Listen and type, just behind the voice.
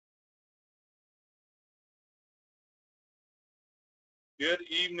Good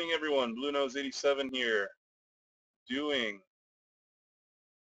evening, everyone. Blue Nose 87 here, doing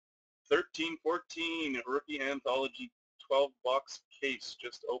 1314 Rookie Anthology 12-box case.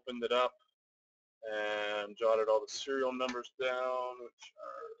 Just opened it up and jotted all the serial numbers down, which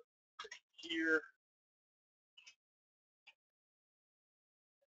are here.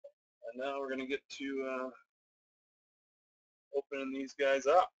 And now we're going to get to opening these guys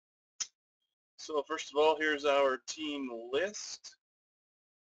up. So first of all, here's our team list.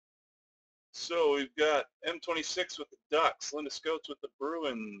 So we've got M26 with the Ducks, Linda Scoats with the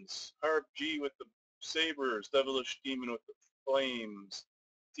Bruins, Harv G with the Sabres, Devilish Demon with the Flames,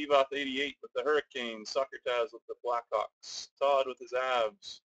 T-Both 88 with the Hurricanes, Soccer Taz with the Blackhawks, Todd with his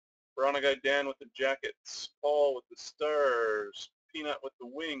Avs, Veronica Dan with the Jackets, Paul with the Stars, Peanut with the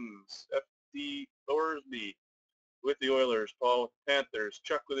Wings, FD Thorsby with the Oilers, Paul with the Panthers,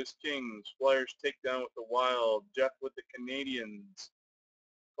 Chuck with his Kings, Flyers Takedown with the Wild, Jeff with the Canadians,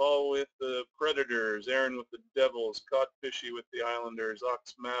 Paul with the Predators, Aaron with the Devils, Codfishy with the Islanders,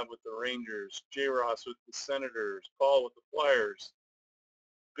 Ox Mab with the Rangers, J. Ross with the Senators, Paul with the Flyers,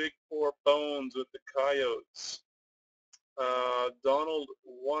 Big Four Bones with the Coyotes. Donald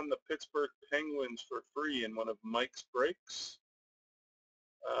won the Pittsburgh Penguins for free in one of Mike's breaks.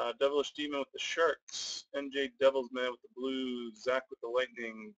 Devilish Demon with the Sharks, NJ Devilsman with the Blues, Zach with the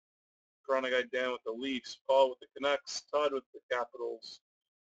Lightning, Corona Guy Dan with the Leafs, Paul with the Canucks, Todd with the Capitals,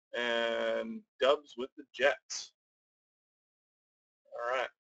 and Dubs with the Jets. All right,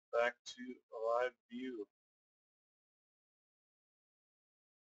 back to a live view.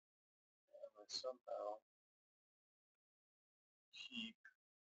 And I somehow keep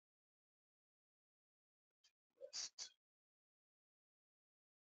list.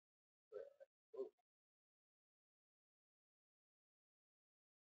 Oh.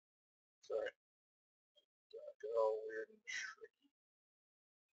 Sorry, got all weird and tricky.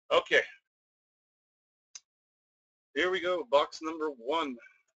 Okay, here we go. Box number 1. My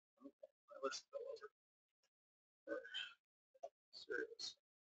list fell over. Serious.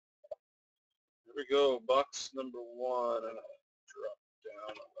 Here we go. Box number 1, and I'll drop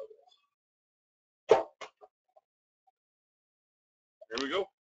down a level. Here we go.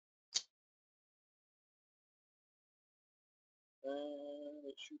 And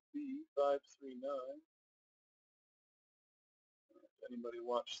it should be 539. If anybody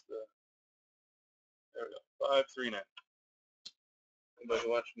watched the, there we go, 539. Anybody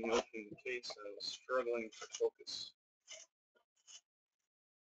watched me opening the case? I was struggling for focus.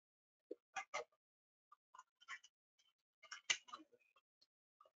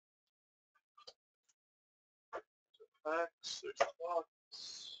 Packs, there's a box.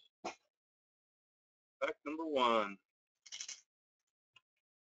 Pack number 1.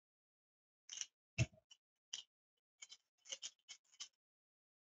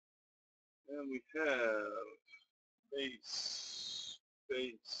 And we have base,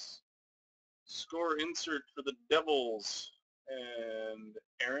 score insert for the Devils, and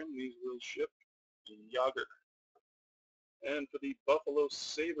Aaron, these will ship Yager. And for the Buffalo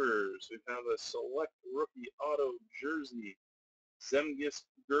Sabres, we have a select rookie auto jersey, Zemgus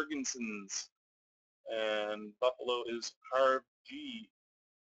Girgensons, and Buffalo is Harv G.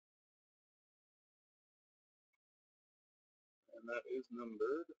 And that is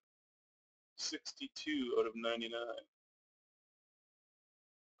numbered 62 out of 99.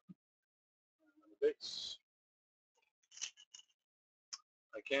 And the base.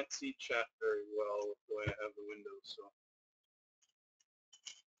 I can't see chat very well with the way I have the window, so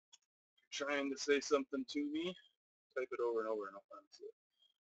if you're trying to say something to me, type it over and over and I'll find it.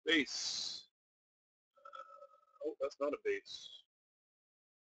 Base. Oh, that's not a base.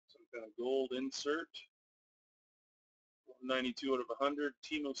 Some kind of gold insert. 92 out of 100.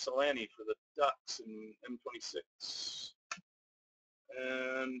 Timo Solani for the Ducks in M26.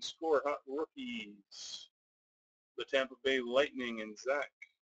 And score hot rookies. The Tampa Bay Lightning and Zach.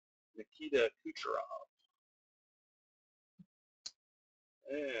 Nikita Kucherov.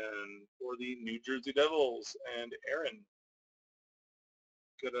 And for the New Jersey Devils and Aaron.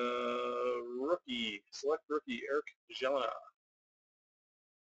 Got a rookie, select rookie, Eric Jelena.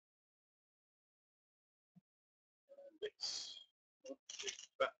 And base. Oh, big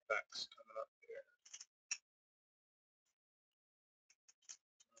fat packs coming up here.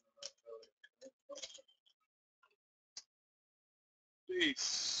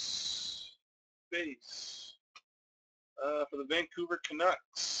 Base. For the Vancouver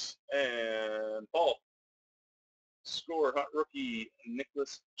Canucks and Paul. Score hot rookie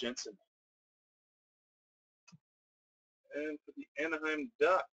Nicholas Jensen. And for the Anaheim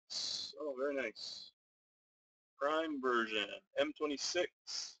Ducks, oh, very nice. Prime version, M26.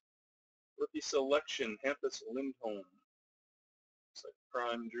 Rookie selection, Hampus Lindholm. It's like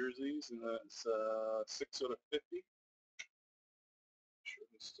prime jerseys, and that's 6 out of 50. Sure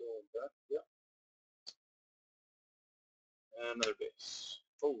he's still in that. Yeah. And another base.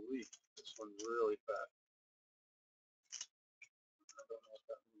 Holy, this one's really fat. I don't know what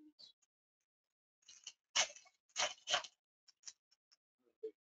that means.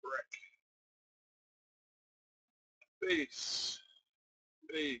 Big brick. Base.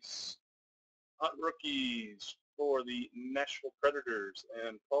 Base. Hot rookies for the Nashville Predators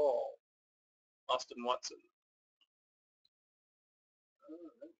and Paul. Austin Watson. Oh,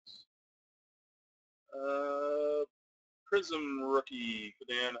 nice. Prism rookie for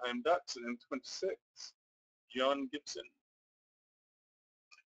the Anaheim Ducks and M26. John Gibson.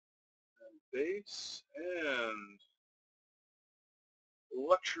 And base and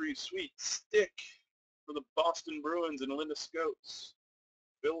luxury suite stick for the Boston Bruins and Linda Scoats.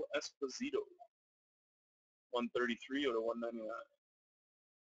 Bill Esposito. 133 out of 199.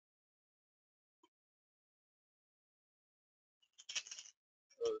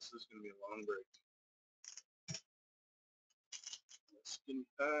 Oh, this is going to be a long break. Skin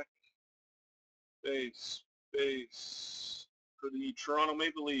pack. Base. Base. For the Toronto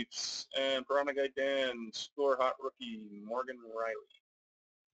Maple Leafs and Piranha Guy Dan, score hot rookie Morgan Riley.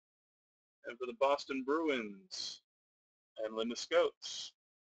 And for the Boston Bruins and Linda Scoats,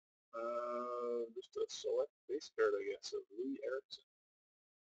 just a select base card, I guess, of Louis Erickson.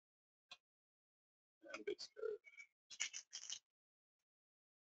 And base card.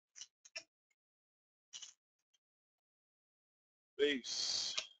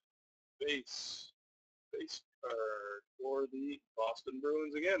 Base. Base. Base card for the Boston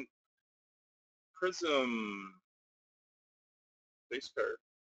Bruins again. Prism. Base card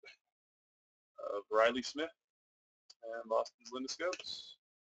of Riley Smith and Boston's Linda Scoats.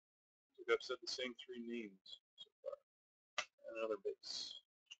 I think I've said the same 3 names so far. And another base.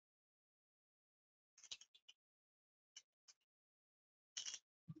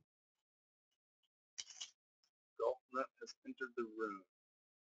 Golf Nut has entered the room.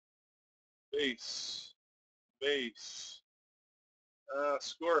 Base. Base.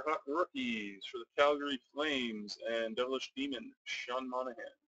 Score hot rookies for the Calgary Flames and Devilish Demon, Sean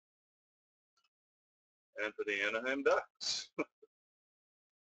Monahan. And for the Anaheim Ducks,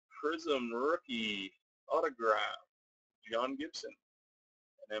 Prism rookie autograph, John Gibson,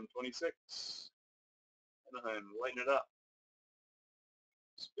 and M26. Anaheim, lighten it up.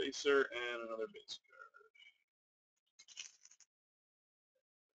 Spacer and another base card.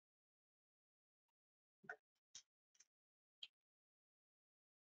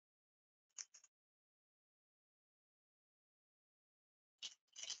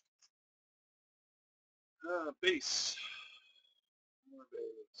 Base. More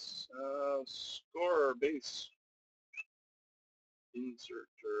base. Score base. Insert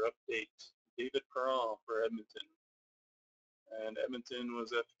or update. David Perron for Edmonton. And Edmonton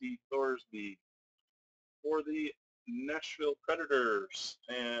was FD Thorsby for the Nashville Predators.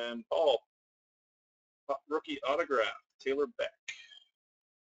 And Paul, rookie autograph, Taylor Beck.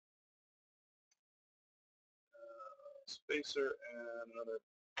 Spacer and another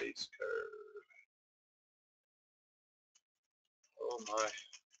base card. Oh my.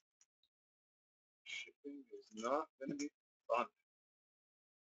 Shipping is not going to be fun.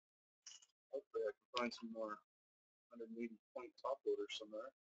 Hopefully I can find some more 180 point top loaders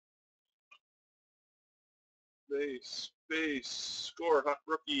somewhere. Base, score hot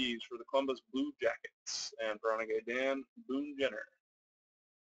rookies for the Columbus Blue Jackets and Piranha Guy Dan, Boone Jenner.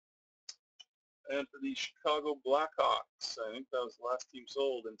 And for the Chicago Blackhawks, I think that was the last team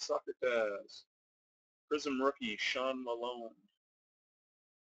sold in Socrates. Prism rookie Sean Malone.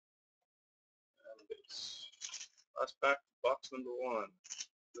 And base. Last pack, box number 1.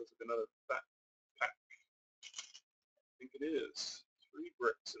 Feels like another fat pack. I think it is. 3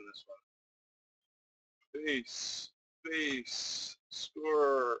 bricks in this one. Base,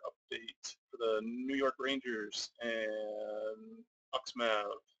 score update for the New York Rangers and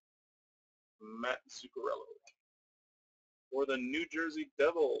Oxmav, Matt Zuccarello. For the New Jersey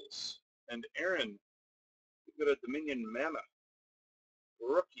Devils and Aaron, we've got a Dominion Mammoth,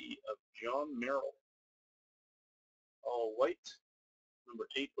 rookie of John Merrill. All white, number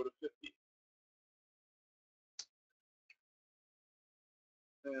 8 out of 50.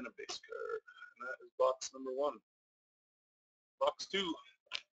 And a base card. And that is box number 1. Box 2.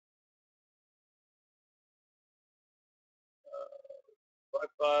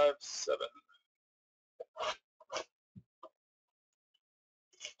 557.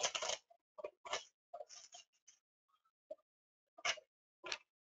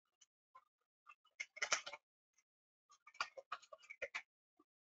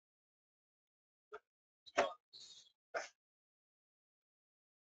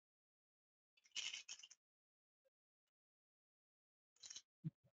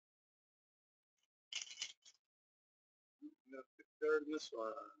 card in this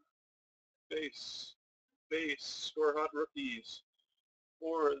one. Base. Score hot rookies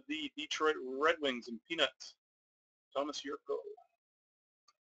for the Detroit Red Wings and Peanut, Thomas Yurko.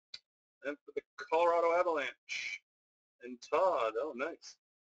 And for the Colorado Avalanche and Todd, oh nice.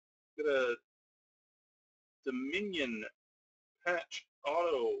 Got a Dominion patch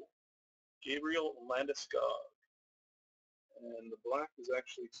auto, Gabriel Landeskog. And the black is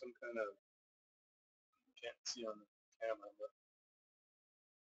actually some kind of, you can't see on the camera, but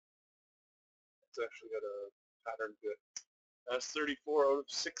it's actually got a pattern to it. That's 34 out of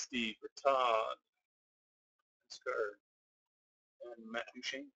 60 for Todd. This card. And Matt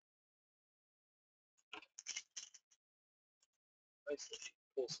Duchesne. Nice that you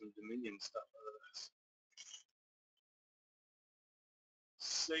pull some Dominion stuff out of this.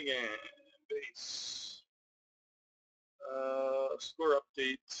 Sagan, base. Score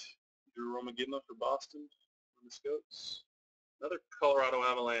update. Jerome McGinley for Boston on the Scouts. Another Colorado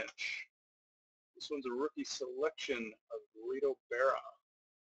Avalanche. This one's a rookie selection of Rito Berra.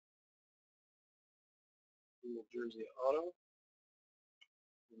 Cool jersey auto.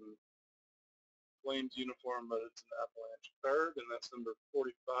 Flames uniform, but it's an Avalanche card, and that's number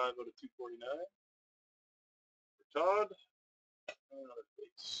 45 out of 249. For Todd, another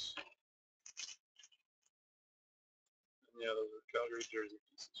base. And yeah, those are Calgary jersey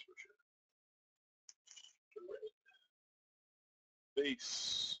pieces for sure.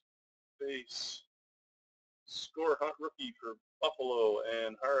 Base. Score hot rookie for Buffalo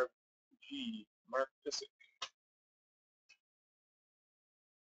and Harv G. Mark Pissick.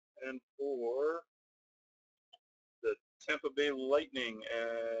 And for the Tampa Bay Lightning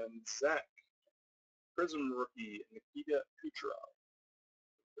and Zach, Prism rookie Nikita Kucherov.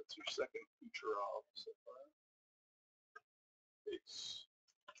 That's your second Kucherov so far. Base.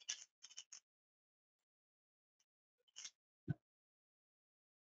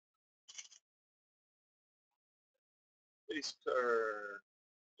 Base card.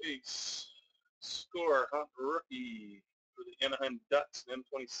 Base. Score hot rookie for the Anaheim Ducks and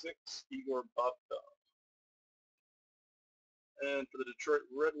M26, Igor Bobkov. And for the Detroit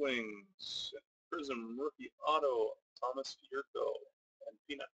Red Wings, Prism rookie auto, Thomas Yurko and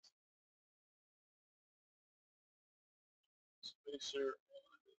Peanut. Spacer and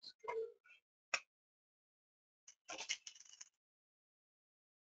base card.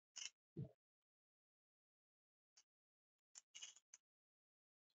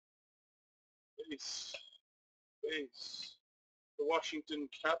 Base. The Washington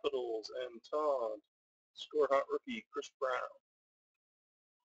Capitals and Todd. Score hot rookie, Chris Brown.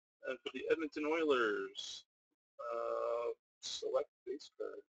 And for the Edmonton Oilers, select base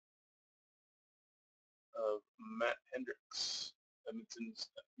card of Matt Hendricks. Edmonton's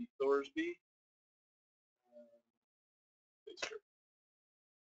Pete Thorsby. Base card.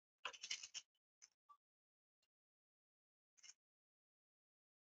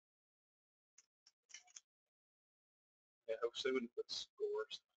 Yeah, I wish they wouldn't put score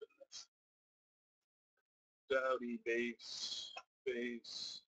stuff in this. Dowdy base.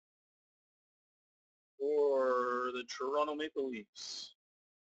 For the Toronto Maple Leafs.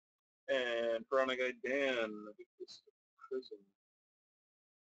 And Piranha Guy Dan, I think this is Prism.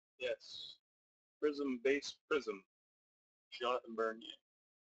 Yes. Prism base Prism. Jonathan Bernier.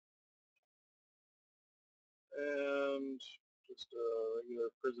 And just a regular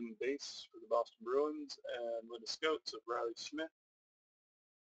Prism base for the Boston Bruins and with the Scouts of Riley Smith.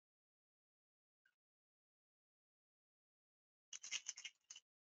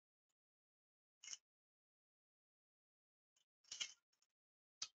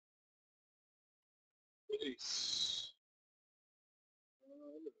 Base.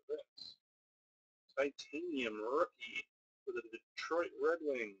 Look at this. Titanium rookie for the Detroit Red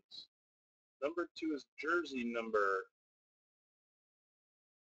Wings. Number 2 is jersey number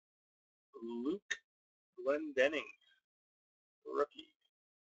Luke Glendening, rookie.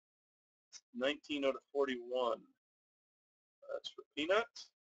 19 out of 41. That's for Peanut.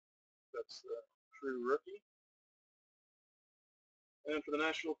 That's the true rookie. And for the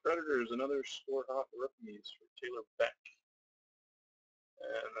Nashville Predators, another score hot rookies for Taylor Beck.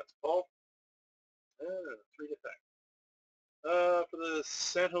 And that's Paul. And 3 hit back. For the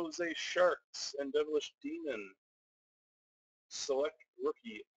San Jose Sharks and Devilish Demon, select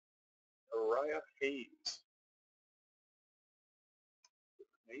rookie Uriah Hayes.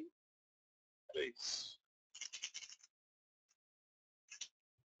 Name? Base.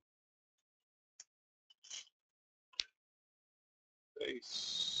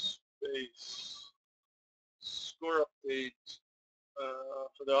 Score update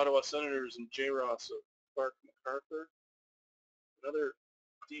for the Ottawa Senators and J. Ross of Clark MacArthur. Another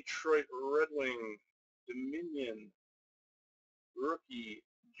Detroit Red Wing Dominion rookie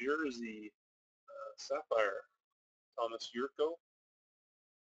jersey sapphire. Thomas Yurko,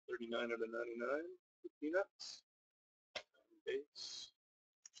 39 out of 99. The Peanuts. And base.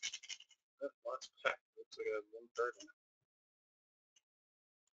 That last pack looks like it has one card in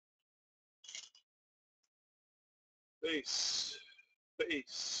it.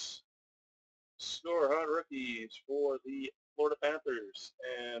 Base. Score hot rookies for the Florida Panthers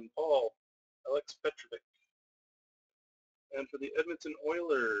and Paul, Alex Petrovic. And for the Edmonton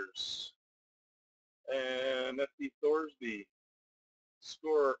Oilers and FD Thorsby,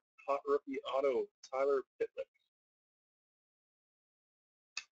 score hot rookie auto, Tyler Pitlick.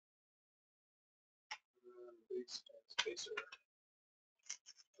 And base and spacer.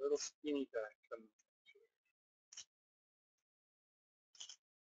 Little skinny pack coming.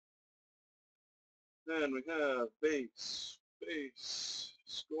 Then we have base,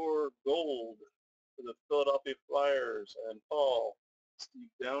 score gold for the Philadelphia Flyers and Paul, Steve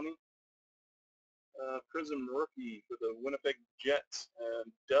Downey. Prism rookie for the Winnipeg Jets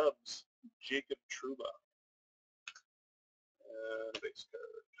and Dubs, Jacob Trouba. And base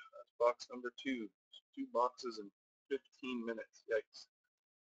card. That's box number 2. 2 boxes in 15 minutes. Yikes.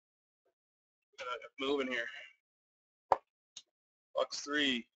 Moving here. Box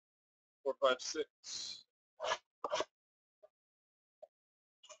 3, 4, 5, 6.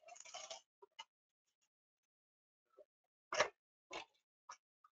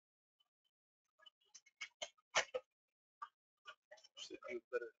 Should do a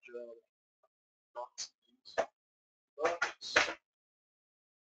better job. Box.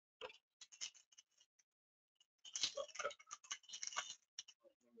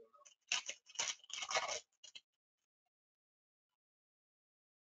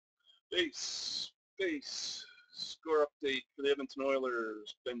 Base, score update for the Edmonton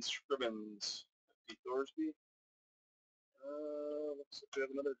Oilers, Ben Scrivens, FD Thorsby. Looks like we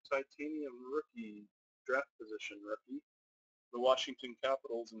have another titanium rookie, draft position rookie. The Washington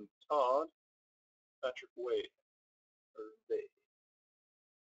Capitals and Todd, Patrick Wade, or they.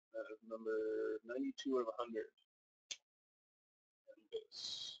 That is number 92 of 100. And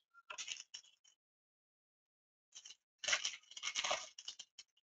base.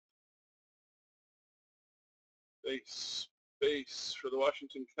 Base for the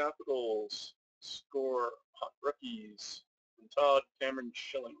Washington Capitals. Score hot rookies. And Todd Cameron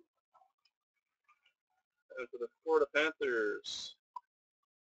Schilling. And for the Florida Panthers.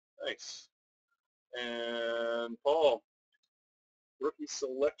 Nice. And Paul. Rookie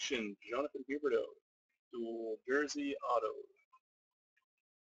selection. Jonathan Huberdeau. Dual jersey auto.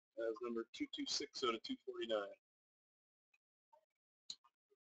 As number 226 out of 249.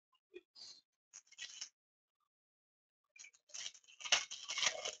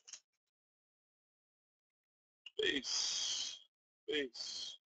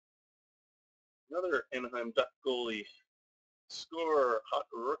 Base. Another Anaheim Duck goalie. Score hot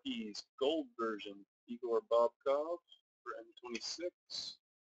rookies gold version. Igor Bobkov for M26.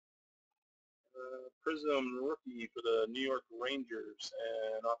 Prism rookie for the New York Rangers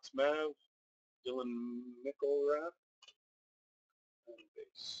and Oxmav. Dylan Mickelrath. And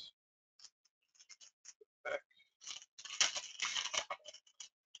base. Pack.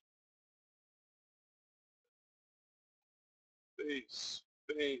 Base.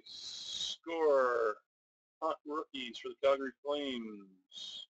 Score hot rookies for the Calgary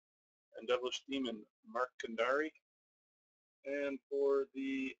Flames and Devilish Demon, Mark Kandari. And for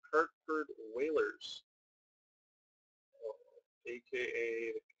the Hartford Whalers,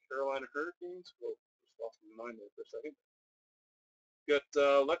 a.k.a. the Carolina Hurricanes. Whoa, just lost my mind there for a second.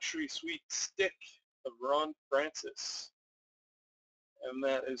 Got Luxury Suite Stick of Ron Francis. And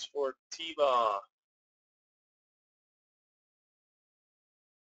that is for Tiva.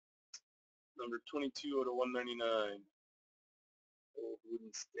 Number 22 out of 199. Old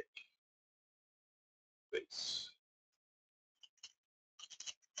wooden stick. Base.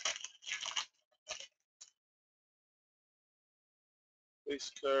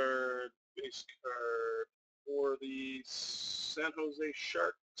 Base card for the San Jose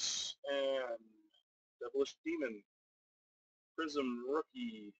Sharks and Devilish Demon. Prism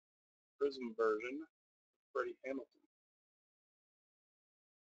rookie, Prism version, Freddie Hamilton.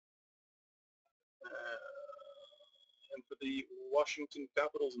 And for the Washington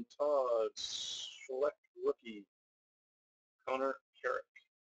Capitals and Todd, select rookie, Connor Carrick.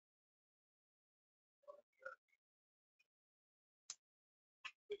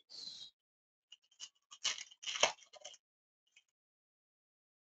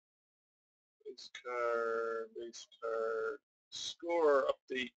 Base card Score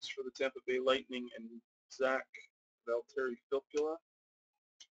updates for the Tampa Bay Lightning and Zach Valtteri-Filppula.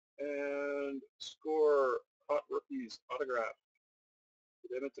 And score hot rookies autograph for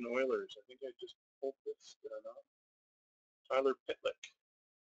the Edmonton Oilers. I think I just pulled this, did I not? Tyler Pitlick.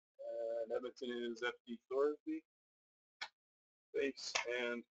 And Edmonton is FD Thorsby. Base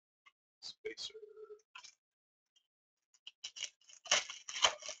and spacer.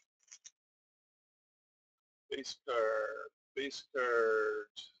 Base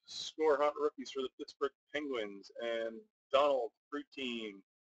card. Score hot rookies for the Pittsburgh Penguins and Donald Preteam,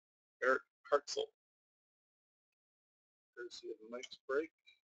 Eric Hartzell. Courtesy of Mike's Break.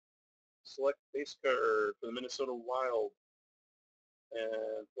 Select base card for the Minnesota Wild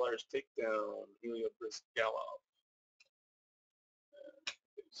and Flyers Takedown, Helio Brizgalov. And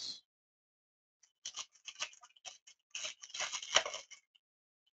base.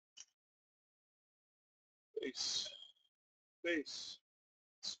 Base.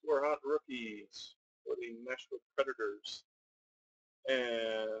 Score hot rookies for the Nashville Predators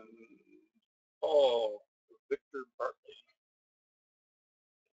and Paul Victor Bartley.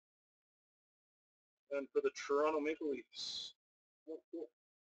 And for the Toronto Maple Leafs,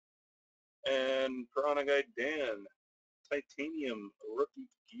 and Piranha Guy Dan, Titanium Rookie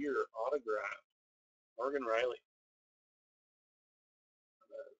Gear Autograph, Morgan Riley.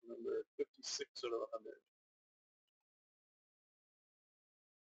 Number 56 out of 100.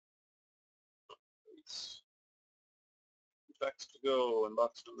 Packs to go in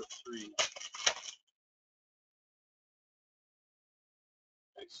box number 3.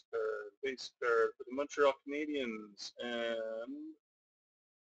 Base card for the Montreal Canadiens and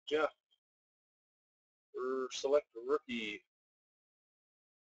Jeff for select rookie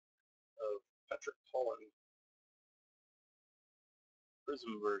of Patrick Holland,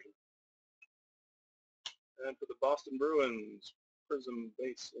 Prism version. And for the Boston Bruins, Prism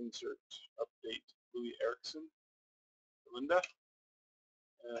base insert update, Louis Erickson, Linda,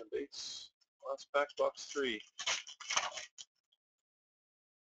 and base, last pack, box 3.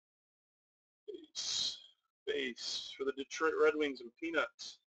 Base for the Detroit Red Wings and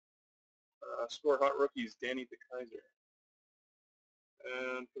Peanuts. Score hot rookies, Danny DeKaiser.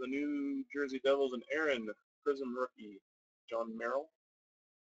 And for the New Jersey Devils and Aaron, Prism rookie, John Merrill.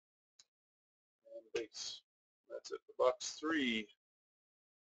 And base. That's it for box 3.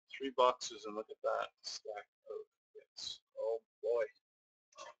 3 boxes, and look at that stack of hits. Oh boy.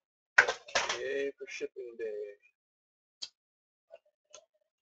 Yay for shipping day.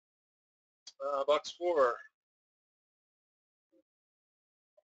 Box 4.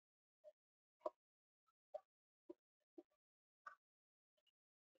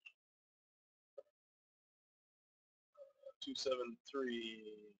 Two, 7,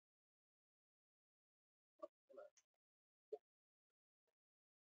 3.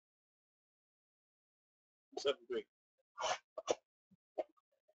 7, 3.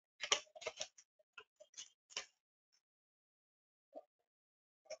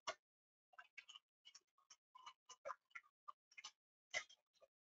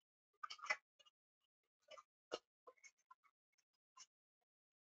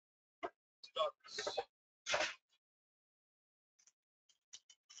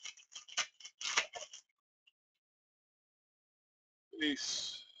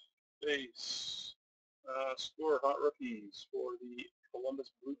 Base. Score hot rookies for the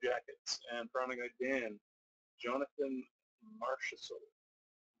Columbus Blue Jackets and Piranha Guy Dan, Jonathan Marchessault.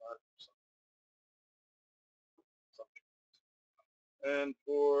 And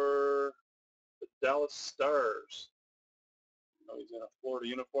for the Dallas Stars, he's in a Florida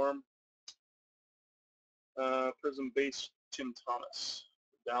uniform. Prism base Tim Thomas,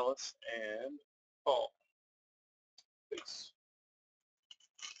 Dallas, and Paul. Base.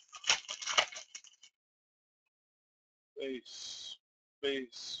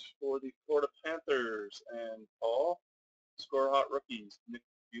 Base for the Florida Panthers and Paul. Score hot rookies, Nick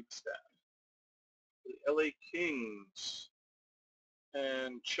Bukestad. The LA Kings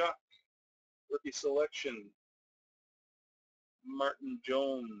and Chuck, rookie selection, Martin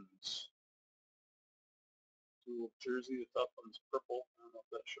Jones. Dual jersey, the top one's purple. I don't know if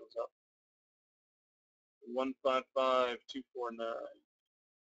that shows up. 155249.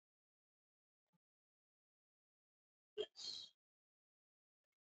 Base.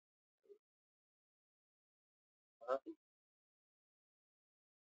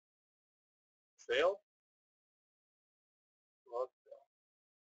 Fail? Log fail.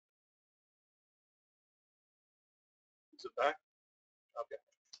 Is it back? Okay.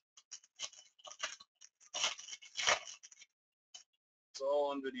 It's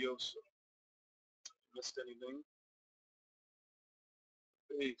all on video, so if you missed anything,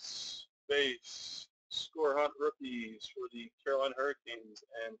 Base. Score hot rookies for the Carolina Hurricanes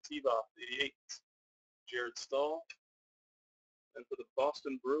and T-Bop 88, Jared Stahl. And for the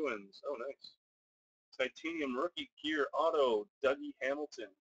Boston Bruins, oh nice. Titanium rookie gear auto, Dougie Hamilton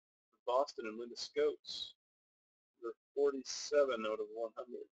for Boston and Linda Scotes. Number 47 out of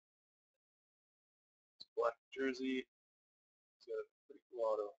 100. It's black jersey. It's a pretty cool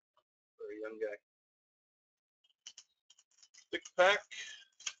auto for a young guy. Thick pack.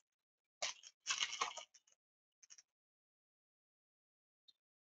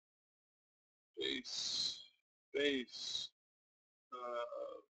 Base.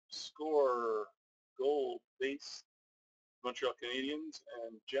 Score gold base. Montreal Canadiens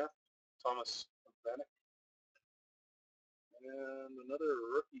and Jeff Thomas Vanek. And another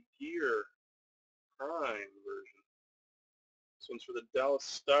rookie gear prime version. This one's for the Dallas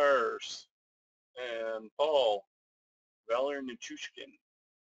Stars and Paul Valer Nichushkin,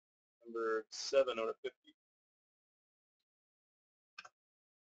 number 7 out of 50.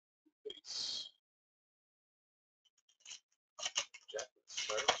 Base. Jacket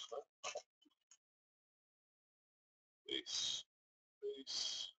Stars, huh? Base.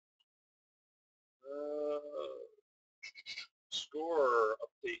 Score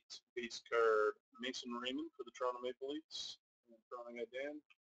update base card. Mason Raymond for the Toronto Maple Leafs. And Toronto guy Dan.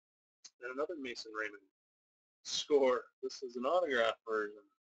 And another Mason Raymond. Score. This is an autograph version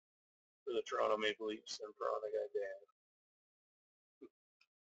for the Toronto Maple Leafs and Toronto guy Dan.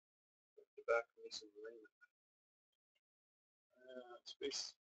 The back Mason Raymond.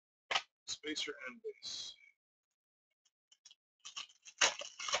 Spacer and base.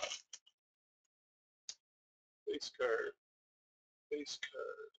 Base card.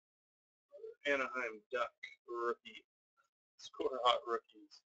 Anaheim Duck rookie. Score hot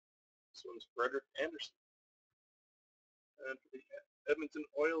rookies. This one's Frederick Anderson. And for the Edmonton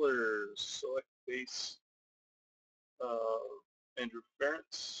Oilers, select base Andrew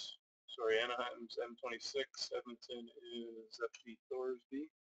Ferentz. Sorry, Anaheim's M26. Edmonton is FP Thorsby.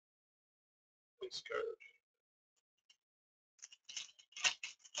 Base card.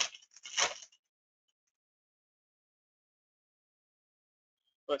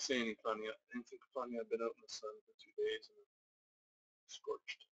 If I say anything funny, I've been out in the sun for 2 days and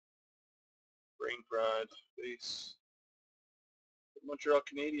scorched. Brain fried. Base. Montreal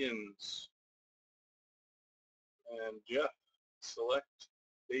Canadiens. And Jeff, select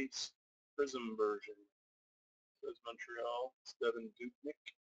base prism version. Says Montreal. It's Devin Dubnyk.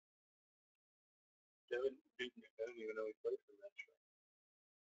 I don't even know he played for Montreal.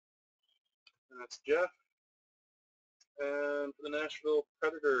 And that's Jeff. And for the Nashville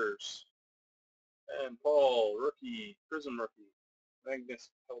Predators. And Paul, rookie, prism rookie. Magnus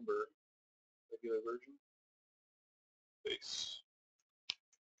Helberg, regular version. Base.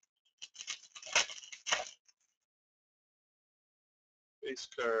 Base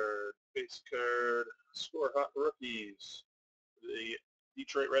card, score hot rookies. The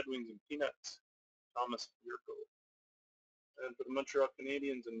Detroit Red Wings and Peanuts, Thomas Yurko. And for the Montreal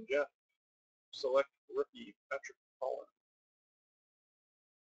Canadiens and Jeff, select rookie, Patrick Pollan.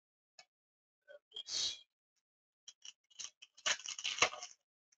 And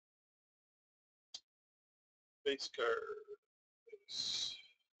base card,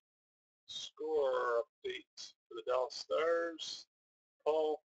 score update for the Dallas Stars,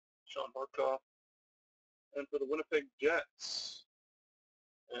 Paul, Sean Horkoff. And for the Winnipeg Jets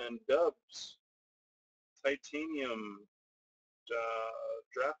and Dubs, titanium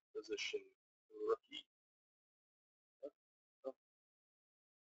draft position rookie.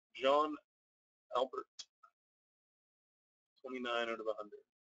 John Albert, 29 out of 100.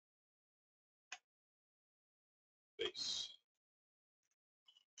 Base.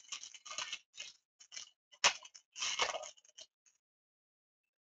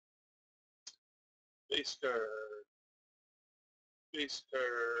 Base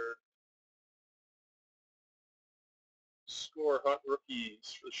card. Score hot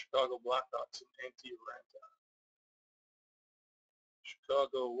rookies for the Chicago Blackhawks and Antti Ranta.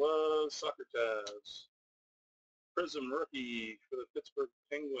 Chicago was Soccer Taz. Prism rookie for the Pittsburgh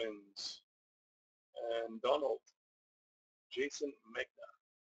Penguins and Donald Jason Magna.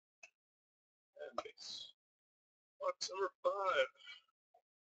 And base. Box number 5.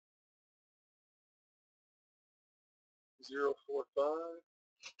 045.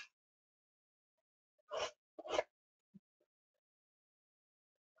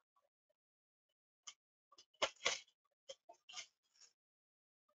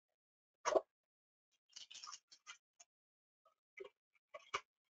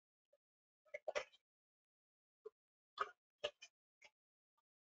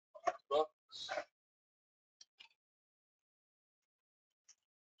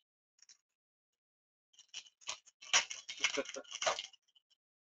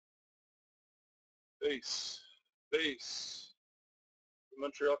 Base.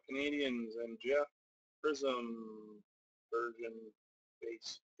 Montreal Canadiens and Jeff Prism version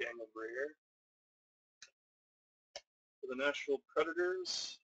base Daniel Briere. For the Nashville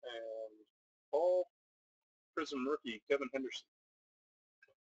Predators and Paul Prism rookie Kevin Henderson.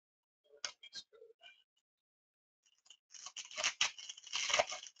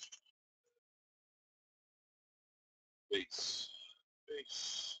 Base.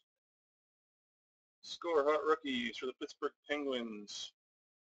 Score hot rookies for the Pittsburgh Penguins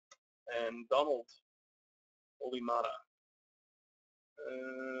and Donald Olimata.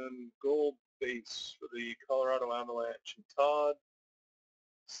 And gold base for the Colorado Avalanche and Todd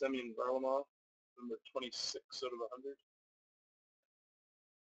Semyon Varlamov, number 26 out of 100.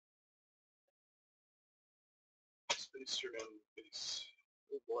 Spacer and base.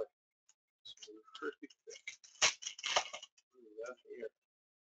 Oh boy. This is pretty thick. Look at that here.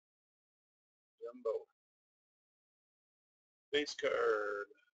 Jumbo. Base card.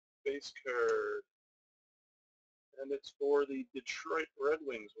 And it's for the Detroit Red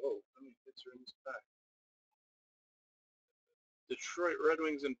Wings. Whoa, how many hits are in this pack? Detroit Red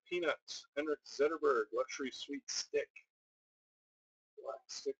Wings and Peanuts. Henrik Zetterberg, luxury sweet stick. Black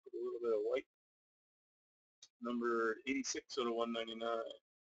stick with a little bit of white. Number 86 out of 199.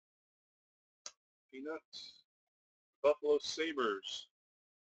 Peanuts. Buffalo Sabres.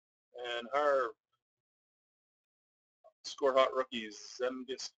 And Harv. Score hot rookies,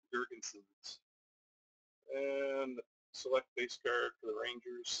 Zemgus Girgensons. And select base card for the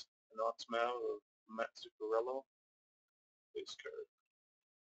Rangers, an Oxmow of Matt Zuccarello. Base card.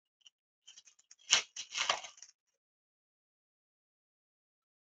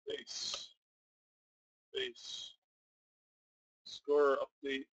 Base. Score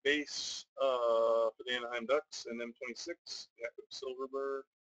update base for the Anaheim Ducks and M26, Jakob Silverberg.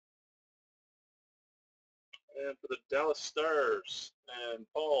 And for the Dallas Stars and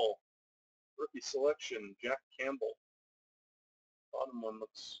Paul, rookie selection, Jack Campbell. Bottom one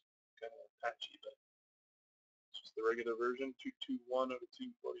looks kind of patchy, but it's just the regular version, 221 out of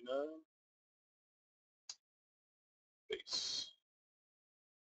 249. Base.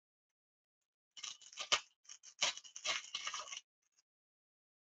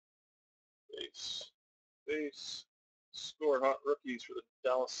 Score hot rookies for the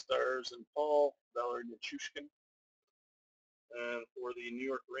Dallas Stars and Paul, Valery Nichushkin. And for the New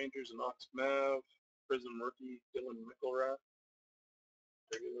York Rangers and Ox Mav, Prism rookie Dylan McIlrath,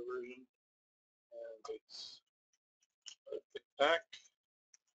 regular version. And it's a thick pack.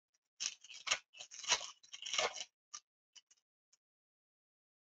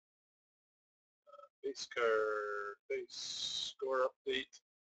 Base card, base score update,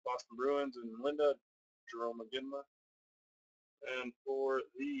 Boston Bruins and Linda, Jerome McGinley. And for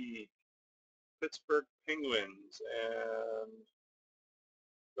the Pittsburgh Penguins and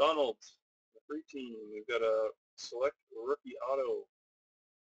Donald, the free team, we've got a select rookie auto,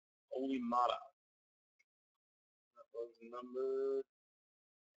 Olimata. That was number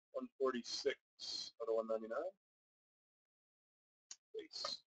 146 out of 199. Base.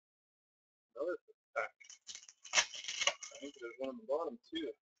 Another pack. I think there's one on the bottom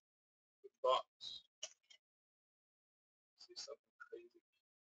too. Good box. See something crazy.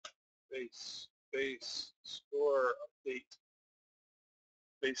 Base, score update.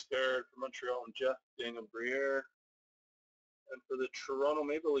 Base card for Montreal and Jeff, Daniel Briere. And for the Toronto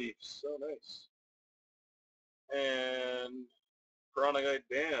Maple Leafs, so nice. And Piranha Guy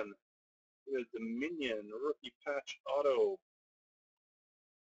Dan, the Dominion rookie patch auto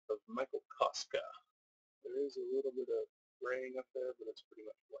of Michael Koska. There is a little bit of graying up there, but it's pretty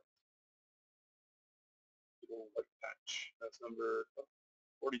much white. Little white patch. That's number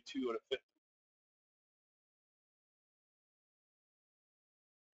 42 out of 50.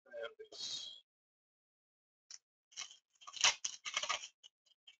 And this.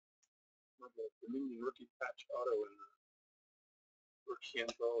 The Dominion rookie patch auto in the rookie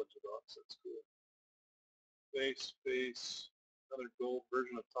anthology box. That's cool. Base. Another gold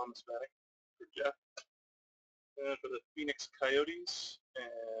version of Thomas Vanek for Jeff. And for the Phoenix Coyotes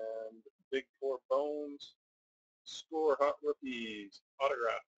and Big Four Bones, score hot rookies,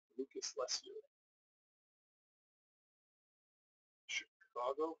 autograph, Lucas Lessieux.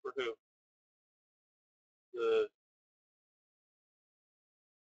 Chicago for who?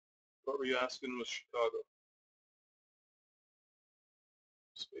 What were you asking with Chicago?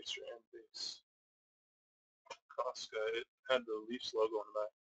 Spacer and base. Koska, it had the Leafs logo on the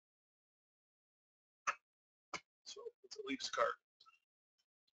back. So it's a Leafs card.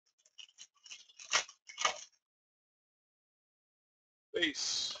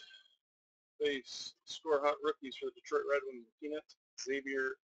 Base. Score hot rookies for the Detroit Red Wings and Peanuts.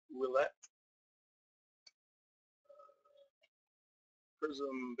 Xavier Ouellet.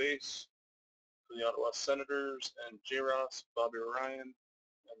 Prism base for the Ottawa Senators, and J. Ross, Bobby Ryan,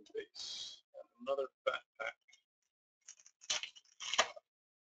 and base. And another fat pack.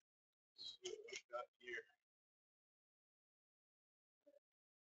 Let's see what we got here.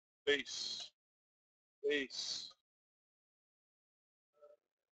 Base.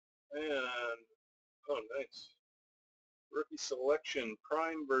 And, oh nice. Rookie selection,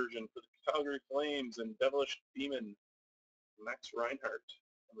 prime version for the Calgary Flames and Devilish Demon, Max Reinhardt,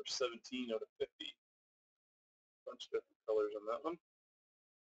 number 17 out of 50. Bunch of different colors on that one.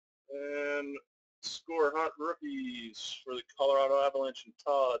 And score hot rookies for the Colorado Avalanche and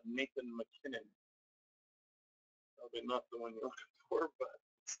Todd, Nathan McKinnon. Probably not the one you're looking for, but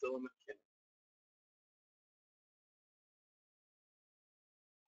it's still a McKinnon.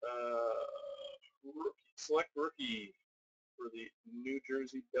 Select rookie for the New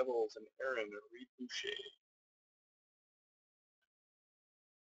Jersey Devils and Aaron Reed Boucher.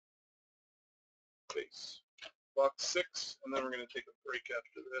 Base. Box 6, and then we're going to take a break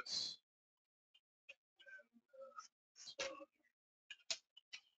after this.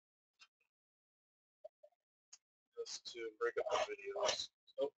 Just to break up the videos.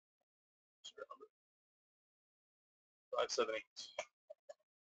 Oh, sorry, number 578.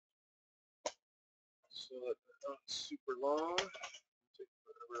 So that's not super long. Take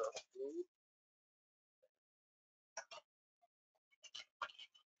whatever off the load.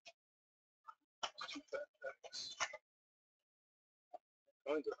 Two fat packs.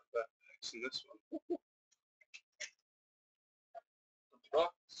 Kinds of fat packs in this one.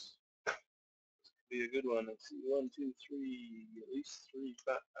 Box. This could be a good one. Let's see, 1, 2, 3, at least 3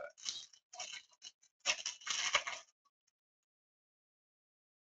 fat packs.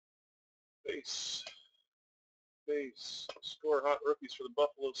 Base. Score hot rookies for the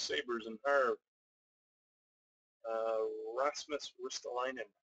Buffalo Sabres and Harv. Rasmus Ristolainen.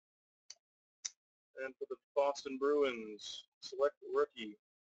 And for the Boston Bruins, select rookie,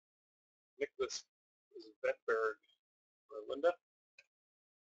 Nicholas Vetberg for Linda.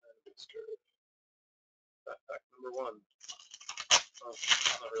 And base card. Fat pack number 1. Oh,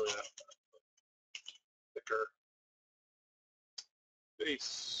 not really that fat, but thicker.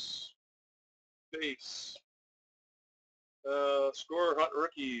 Base. Score hot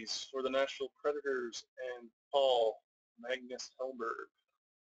rookies for the Nashville Predators and Paul Magnus Hellberg.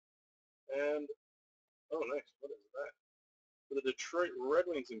 And, oh nice, what is that? For the Detroit Red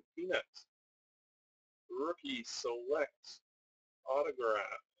Wings and Peanuts, rookie select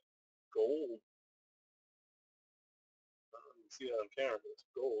autograph, gold. You can see that on camera, but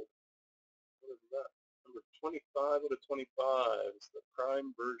it's gold. What is that? Number 25 out of 25. It's the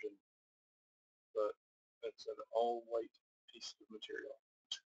prime version, but it's an all-white piece of material.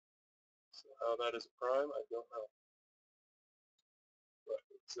 So how that is a prime, I don't know. But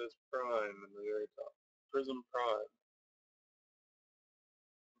it says prime in the very top. Prism prime.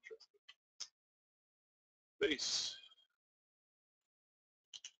 Interesting. Base.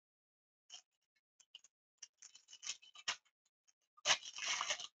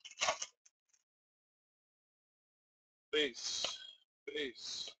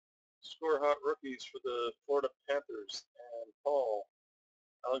 Score hot rookies for the Florida Panthers and Paul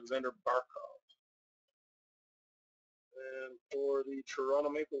Alexander Barkov. And for the Toronto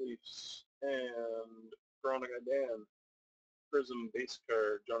Maple Leafs and Veronica Dan, Prism base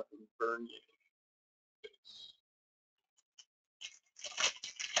card, Jonathan Bernier. Base.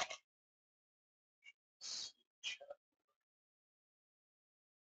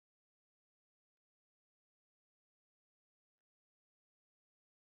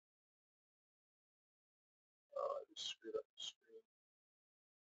 I just screwed up the screen.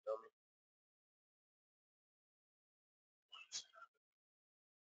 Dummy. What is happening?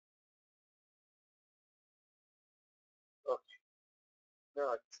 Okay. Now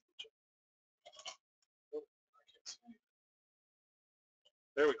I can see the check. Oh, I can't see anything.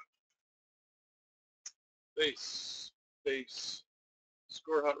 There we go. Base.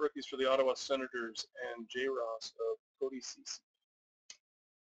 Score hot rookies for the Ottawa Senators and J. Ross of Cody CC.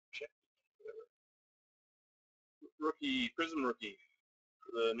 Check. Prism rookie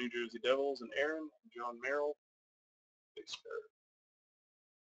for the New Jersey Devils and Aaron and John Merrill. Base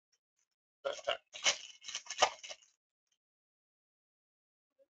card. Fat pack.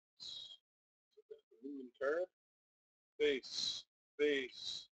 Card. Base.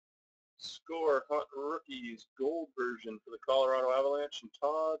 Score hot rookies gold version for the Colorado Avalanche and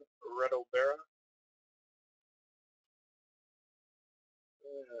Todd Redobera.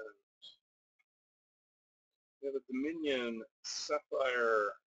 have a Dominion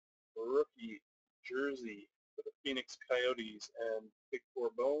Sapphire rookie jersey for the Phoenix Coyotes and Big Four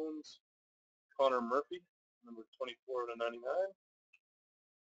Bones. Connor Murphy, number 24 /99.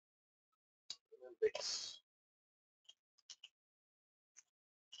 And then base.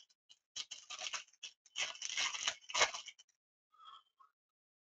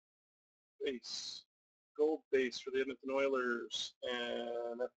 Base. Gold base for the Edmonton Oilers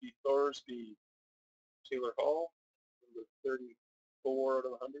and FB Thorsby. Taylor Hall, number 34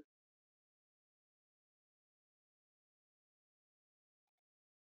 /100.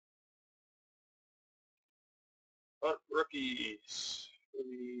 Rookies for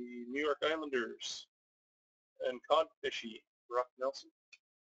the New York Islanders and Codfishy, Brock Nelson.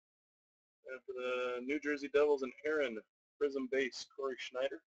 And for the New Jersey Devils and Aaron, Prism base, Corey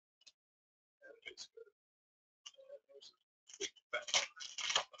Schneider. And base card. And there's a big back.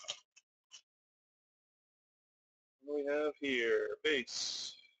 What do we have here?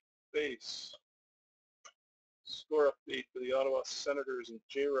 Base. Score update for the Ottawa Senators and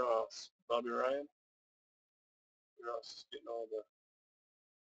J. Ross, Bobby Ryan. J. Ross is getting all the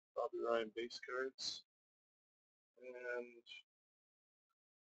Bobby Ryan base cards. And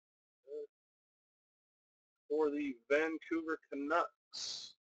for the Vancouver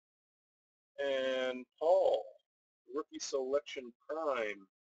Canucks and Paul, rookie selection prime,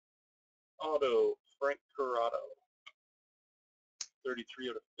 auto, Frank Corrado, 33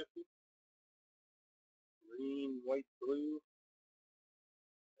 /50. Green, white, blue,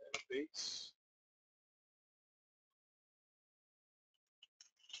 and base.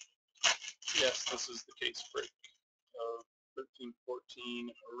 Yes, this is the case break of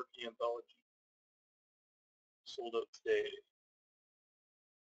 13-14 rookie anthology. Sold out today.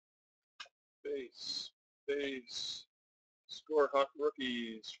 Base. Score hot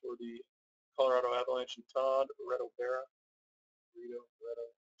rookies for the Colorado Avalanche and Todd Redo.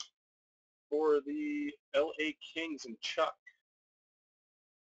 For the LA Kings and Chuck.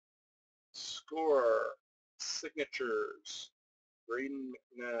 Score signatures. Braden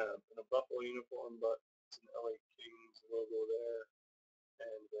McNabb in a Buffalo uniform, but it's an LA Kings logo there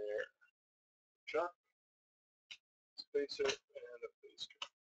and there. Chuck, spacer, and a base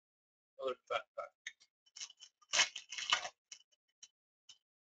card. Another fat pack.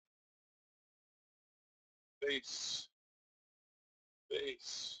 Base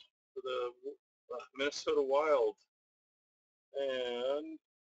for the Minnesota Wild and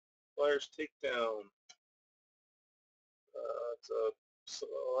Flyers Takedown. It's a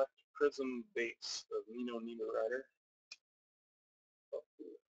select prism base of Nino Niederreiter.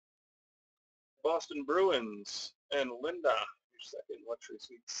 Boston Bruins and Linda, your second luxury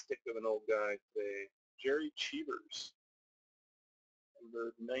suite stick of an old guy today. Jerry Cheevers,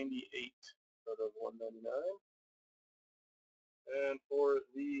 number 98 /199. And for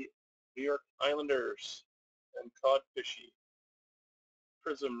the New York Islanders and Codfishy,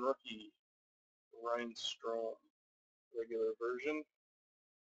 Prism rookie, Ryan Strome, regular version,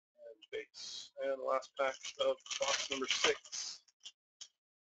 and base. And the last pack of box number 6.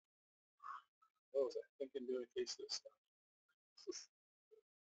 What was I thinking doing a case this time?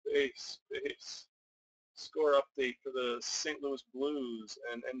 Base. Score update for the St. Louis Blues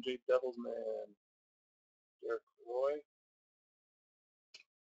and NJ Devils man, Derek Roy.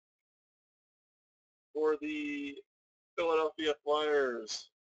 For the Philadelphia Flyers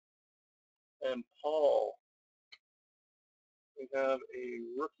and Paul, we have a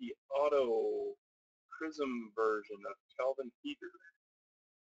rookie auto prism version of Calvin Peter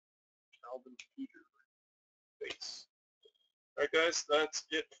base. Alright guys, that's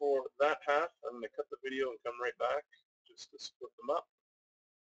it for that half. I'm going to cut the video and come right back just to split them up.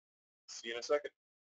 See you in a second.